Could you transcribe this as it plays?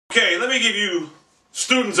Okay, let me give you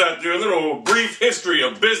students out there a little brief history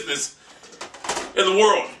of business in the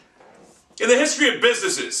world. In the history of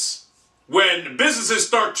businesses, when businesses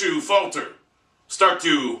start to falter, start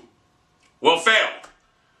to, well, fail,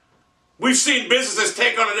 we've seen businesses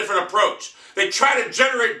take on a different approach. They try to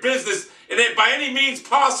generate business by any means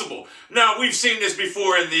possible. Now, we've seen this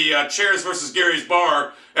before in the Chairs versus Gary's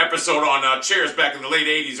Bar episode on chairs back in the late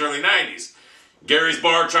 80s, early 90s. Gary's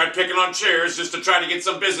Bar tried picking on chairs just to try to get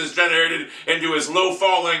some business generated into his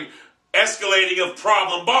low-falling, escalating of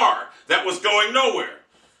problem bar that was going nowhere.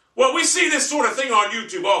 Well, we see this sort of thing on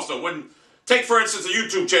YouTube also. Take, for instance, a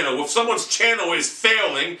YouTube channel. If someone's channel is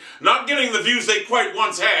failing, not getting the views they quite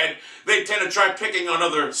once had, they tend to try picking on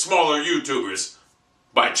other smaller YouTubers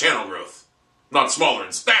by channel growth. Not smaller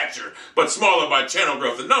in stature, but smaller by channel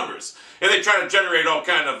growth in numbers. And they try to generate all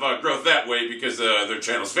kind of growth that way because their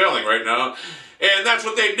channel's failing right now. And that's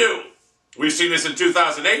what they do. We've seen this in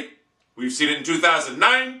 2008. We've seen it in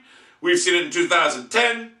 2009. We've seen it in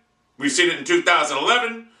 2010. We've seen it in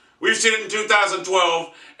 2011. We've seen it in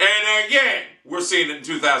 2012. And again, we're seeing it in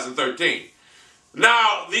 2013.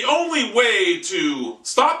 Now, the only way to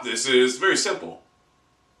stop this is very simple.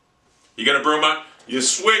 You get a broom out, you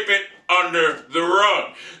sweep it under the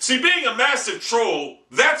rug. See, being a massive troll,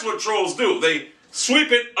 that's what trolls do. They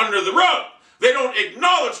sweep it under the rug. They don't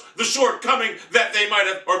acknowledge the shortcoming that they might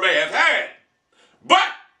have or may have had. But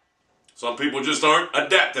some people just aren't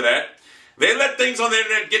adapt to that. They let things on the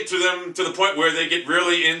internet get to them to the point where they get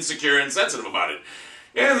really insecure and sensitive about it.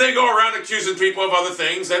 And they go around accusing people of other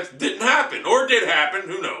things that didn't happen or did happen,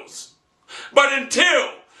 who knows. But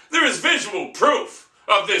until there is visual proof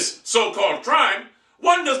of this so-called crime,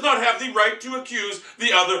 one does not have the right to accuse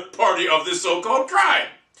the other party of this so-called crime.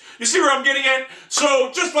 You see where I'm getting at?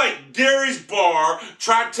 So, just like Gary's Bar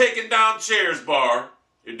tried taking down Chair's Bar,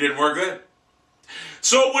 it didn't work then.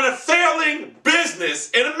 So, when a failing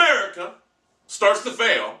business in America starts to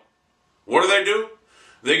fail, what do?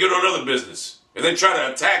 They go to another business, and they try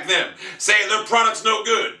to attack them, saying their product's no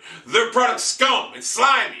good, their product's scum, it's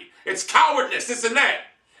slimy, it's cowardness, this and that.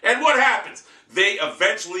 And what happens? They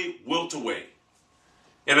eventually wilt away.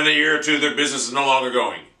 And in a year or two, their business is no longer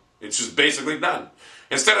going. It's just basically done.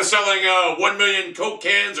 Instead of selling 1 million Coke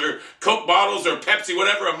cans or Coke bottles or Pepsi,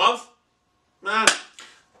 whatever, a month,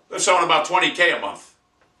 they're selling about 20K a month.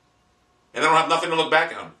 And they don't have nothing to look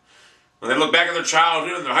back on. When they look back at their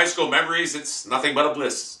childhood and their high school memories, it's nothing but a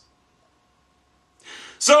bliss.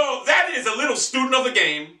 So that is a little student of the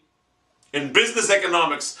game in business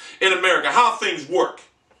economics in America, how things work.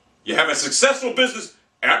 You have a successful business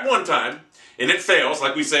at one time, and it fails,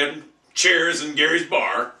 like we said, Chairs and Gary's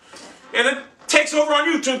Bar, and it takes over on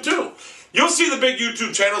YouTube too. You'll see the big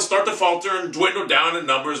YouTube channels start to falter and dwindle down in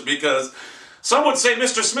numbers because some would say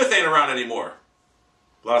Mr. Smith ain't around anymore.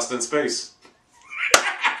 Lost in space.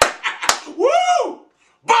 Woo!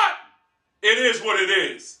 But it is what it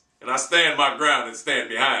is. And I stand my ground and stand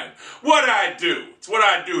behind what I do. It's what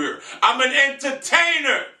I do here. I'm an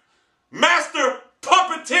entertainer. Master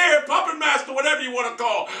puppeteer, puppet master, whatever you want to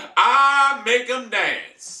call. I make them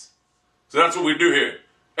dance. So that's what we do here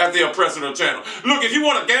at the Oppressor channel. Look, if you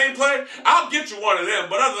want a gameplay, I'll get you one of them.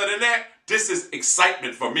 But other than that, this is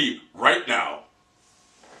excitement for me right now.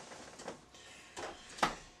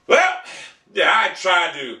 Well, yeah,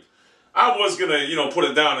 I was going to, put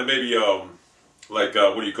it down in maybe, what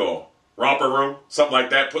do you call, romper room, something like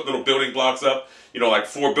that. Put little building blocks up, like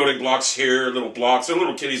 4 building blocks here, little blocks, so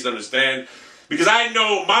little kiddies understand. Because I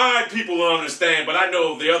know my people don't understand, but I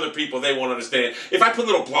know the other people, they won't understand. If I put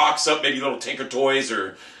little blocks up, maybe little Tinker Toys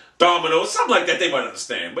or dominoes, something like that, they might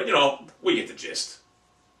understand. But, we get the gist.